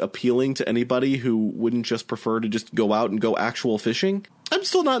be appealing to anybody who wouldn't just prefer to just go out and go actual fishing? I'm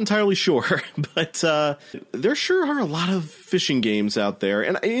still not entirely sure, but there sure are a lot of fishing games out there.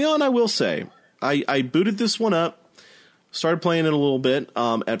 And and I will say, I booted this one up, started playing it a little bit.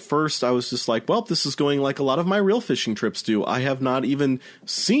 At first, I was just like, well, this is going like a lot of my real fishing trips do. I have not even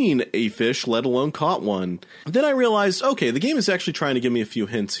seen a fish, let alone caught one. Then I realized, okay, the game is actually trying to give me a few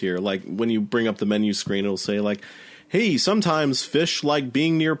hints here. Like when you bring up the menu screen, it'll say like, hey, sometimes fish like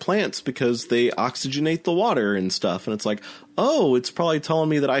being near plants because they oxygenate the water and stuff. And it's like, oh, it's probably telling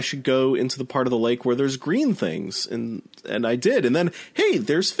me that I should go into the part of the lake where there's green things. And I did. And then, hey,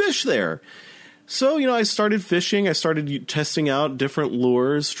 there's fish there. So, I started fishing. I started testing out different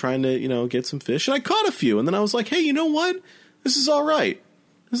lures, trying to, get some fish. And I caught a few. And then I was like, hey, you know what? This is all right.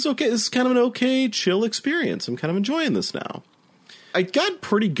 This is okay. This is kind of an okay, chill experience. I'm kind of enjoying this now. I got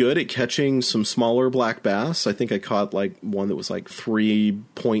pretty good at catching some smaller black bass. I think I caught like one that was like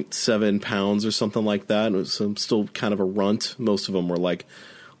 3.7 pounds or something like that. It was still kind of a runt. Most of them were like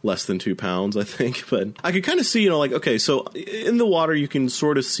less than 2 pounds, I think. But I could kind of see, like, okay, so in the water you can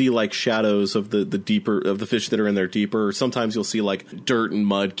sort of see like shadows of the deeper of the fish that are in there deeper. Sometimes you'll see like dirt and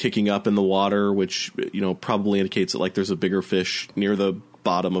mud kicking up in the water, which probably indicates that like there's a bigger fish near the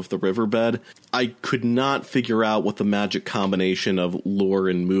bottom of the riverbed. I could not figure out what the magic combination of lure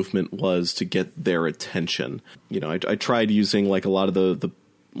and movement was to get their attention. I tried using like a lot of the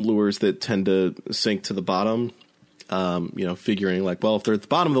lures that tend to sink to the bottom, figuring like, well, if they're at the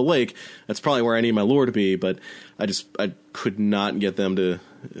bottom of the lake, that's probably where I need my lure to be. But I could not get them to,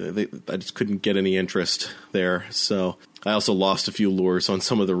 I just couldn't get any interest there. So I also lost a few lures on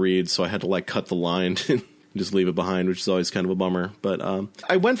some of the reeds, so I had to like cut the line and just leave it behind, which is always kind of a bummer. But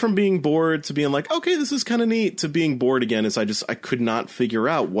I went from being bored to being like, okay, this is kind of neat, to being bored again, as I could not figure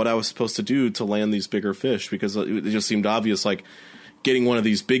out what I was supposed to do to land these bigger fish, because it just seemed obvious, like, getting one of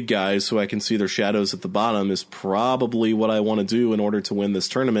these big guys so I can see their shadows at the bottom is probably what I want to do in order to win this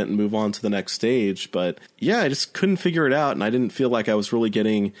tournament and move on to the next stage. But yeah, I just couldn't figure it out, and I didn't feel like I was really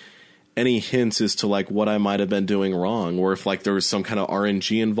getting any hints as to like what I might have been doing wrong, or if like there was some kind of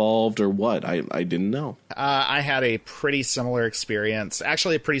RNG involved or what. I didn't know. I had a pretty similar experience,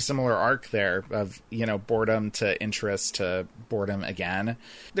 actually a pretty similar arc there of, boredom to interest to boredom again.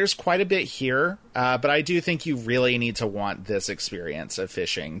 There's quite a bit here, but I do think you really need to want this experience of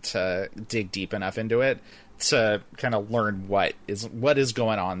fishing to dig deep enough into it to kind of learn what is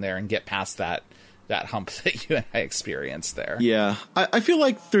going on there and get past that hump that you and I experienced there. Yeah. I feel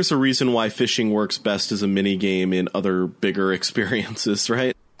like there's a reason why fishing works best as a mini game in other bigger experiences,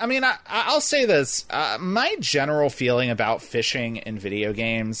 right? I mean, I'll say this. My general feeling about fishing in video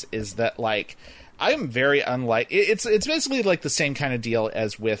games is that, like, I am very unlike... It's basically, like, the same kind of deal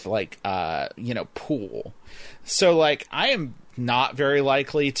as with, like, pool. So, like, I am not very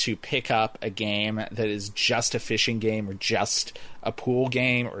likely to pick up a game that is just a fishing game or just a pool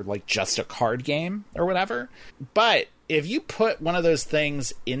game or like just a card game or whatever. But if you put one of those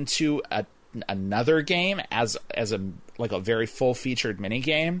things into another game as a very full featured mini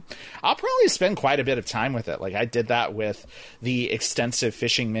game, I'll probably spend quite a bit of time with it. Like I did that with the extensive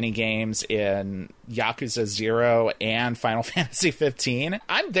fishing mini games in Yakuza 0 and Final Fantasy 15.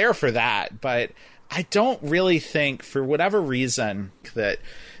 I'm there for that, but I don't really think, for whatever reason, that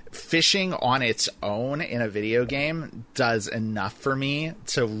fishing on its own in a video game does enough for me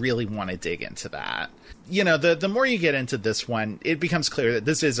to really want to dig into that. The more you get into this one, it becomes clear that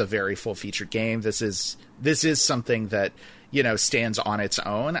this is a very full-featured game. This is something that, stands on its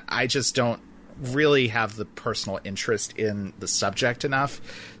own. I just don't really have the personal interest in the subject enough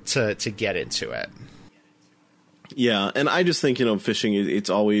to get into it. Yeah, and I just think, fishing, it's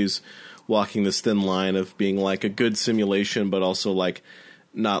always walking this thin line of being like a good simulation, but also like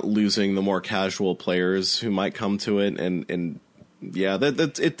not losing the more casual players who might come to it. And yeah,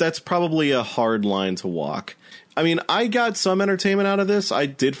 that's probably a hard line to walk. I mean, I got some entertainment out of this. I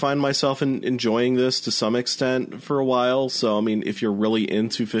did find myself enjoying this to some extent for a while. So, I mean, if you're really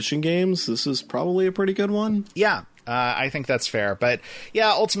into fishing games, this is probably a pretty good one. Yeah. I think that's fair. But yeah,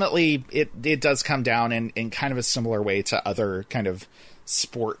 ultimately it does come down in kind of a similar way to other kind of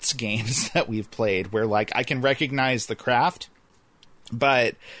sports games that we've played, where like I can recognize the craft,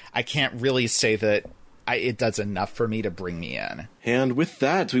 but I can't really say that it does enough for me to bring me in. And with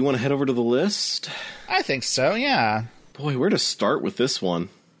that, do we want to head over to the list? I think so, yeah. Boy, where to start with this one?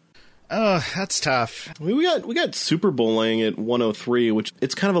 Oh, that's tough. We got Super Bowling at 103, which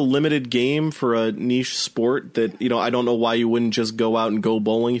it's kind of a limited game for a niche sport that, I don't know why you wouldn't just go out and go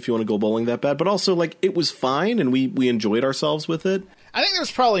bowling if you want to go bowling that bad. But also, like, it was fine, and we enjoyed ourselves with it. I think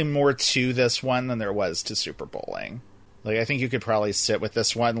there's probably more to this one than there was to Super Bowling. Like, I think you could probably sit with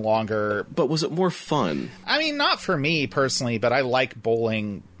this one longer. But was it more fun? I mean, not for me personally, but I like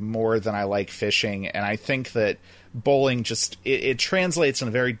bowling more than I like fishing. And I think that bowling just, it translates in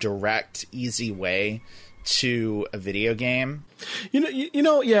a very direct, easy way to a video game.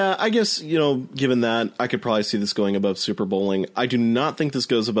 Yeah, I guess, given that, I could probably see this going above Super Bowling. I do not think this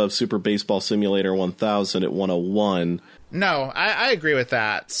goes above Super Baseball Simulator 1000 at 101. No, I agree with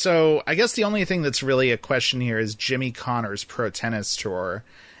that. So I guess the only thing that's really a question here is Jimmy Connors Pro Tennis Tour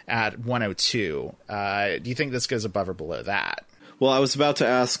at 102. Do you think this goes above or below that? Well, I was about to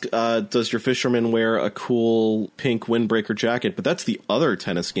ask, does your fisherman wear a cool pink windbreaker jacket? But that's the other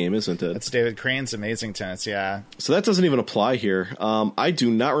tennis game, isn't it? That's David Crane's Amazing Tennis, yeah. So that doesn't even apply here. I do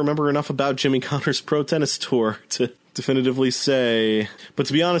not remember enough about Jimmy Connors Pro Tennis Tour to definitively say. But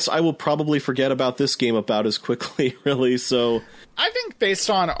to be honest, I will probably forget about this game about as quickly, really. So I think based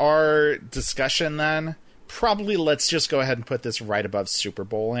on our discussion then, probably let's just go ahead and put this right above Super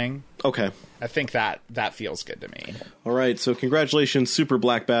Bowling. Okay. I think that feels good to me. All right, so congratulations, Super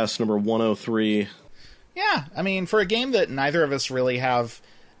Black Bass number 103. Yeah, I mean, for a game that neither of us really have,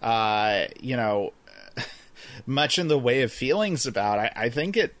 much in the way of feelings about, I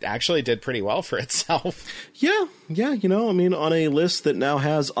think it actually did pretty well for itself. Yeah, on a list that now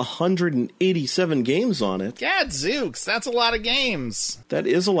has 187 games on it. Gadzooks, that's a lot of games. That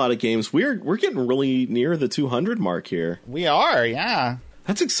is a lot of games. We're getting really near the 200 mark here. We are, yeah.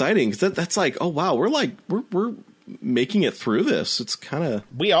 That's exciting, because that's like, oh wow, we're making it through this. It's kind of...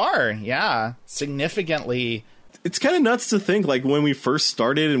 We are, yeah. Significantly. It's kind of nuts to think, like, when we first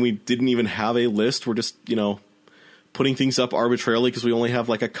started and we didn't even have a list, we're just, putting things up arbitrarily because we only have,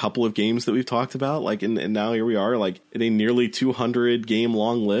 like, a couple of games that we've talked about. Like, and now here we are, like, in a nearly 200 game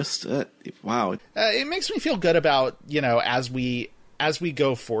long list. Wow. It makes me feel good about, as we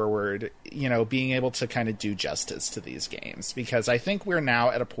go forward, being able to kind of do justice to these games, because I think we're now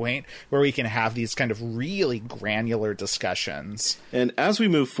at a point where we can have these kind of really granular discussions. And as we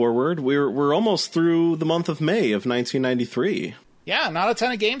move forward, we're almost through the month of May of 1993. Yeah, not a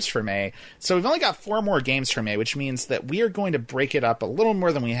ton of games for May. So we've only got 4 more games for May, which means that we are going to break it up a little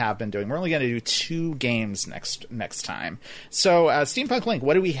more than we have been doing. We're only going to do 2 games next time. So, Steampunk Link,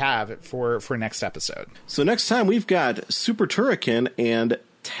 what do we have for next episode? So next time we've got Super Turrican and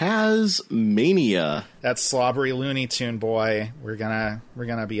Tazmania. That slobbery Looney Tune boy. We're gonna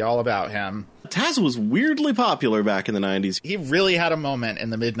be all about him. Taz was weirdly popular back in the 90s. He really had a moment in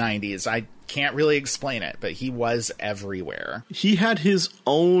the mid-90s. I can't really explain it, but he was everywhere. He had his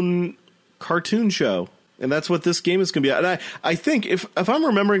own cartoon show. And that's what this game is going to be. And I think, if I'm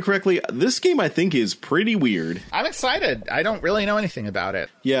remembering correctly, this game, I think, is pretty weird. I'm excited. I don't really know anything about it.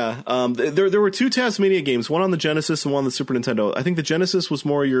 Yeah. There were 2 Tazmania games, one on the Genesis and one on the Super Nintendo. I think the Genesis was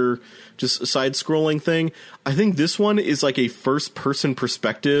more your just side-scrolling thing. I think this one is like a first-person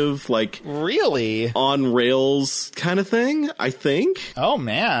perspective, like... Really? On rails kind of thing, I think. Oh,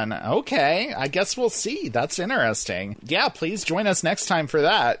 man. Okay. I guess we'll see. That's interesting. Yeah, please join us next time for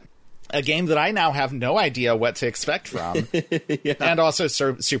that. A game that I now have no idea what to expect from. Yeah. And also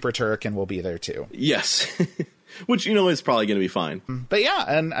Super Turrican will be there too. Yes. Which, is probably going to be fine. But yeah,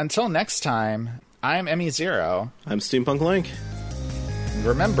 and until next time, I'm ME0. I'm Steampunk Link. And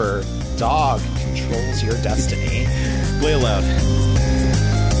remember, dog controls your destiny. Play aloud.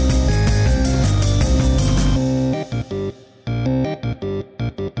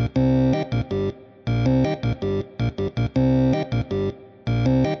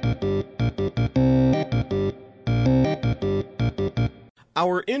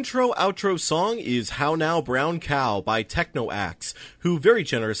 Our intro-outro song is How Now Brown Cow by Technoaxe, who very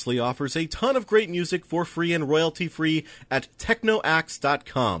generously offers a ton of great music for free and royalty-free at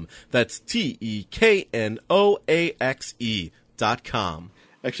technoaxe.com. That's TEKNOAXE.com.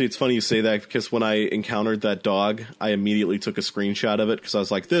 Actually, it's funny you say that, because when I encountered that dog, I immediately took a screenshot of it, because I was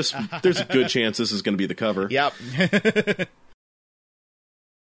like, there's a good chance this is going to be the cover. Yep.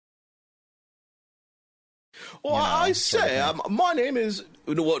 Well, I say, my name is...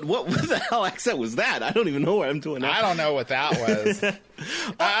 What the hell accent was that? I don't even know what I'm doing now. I don't know what that was.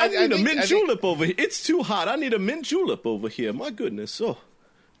 I need a mint julep over here. It's too hot. I need a mint julep over here. My goodness. Oh,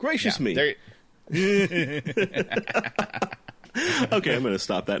 gracious me. Okay, I'm going to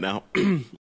stop that now.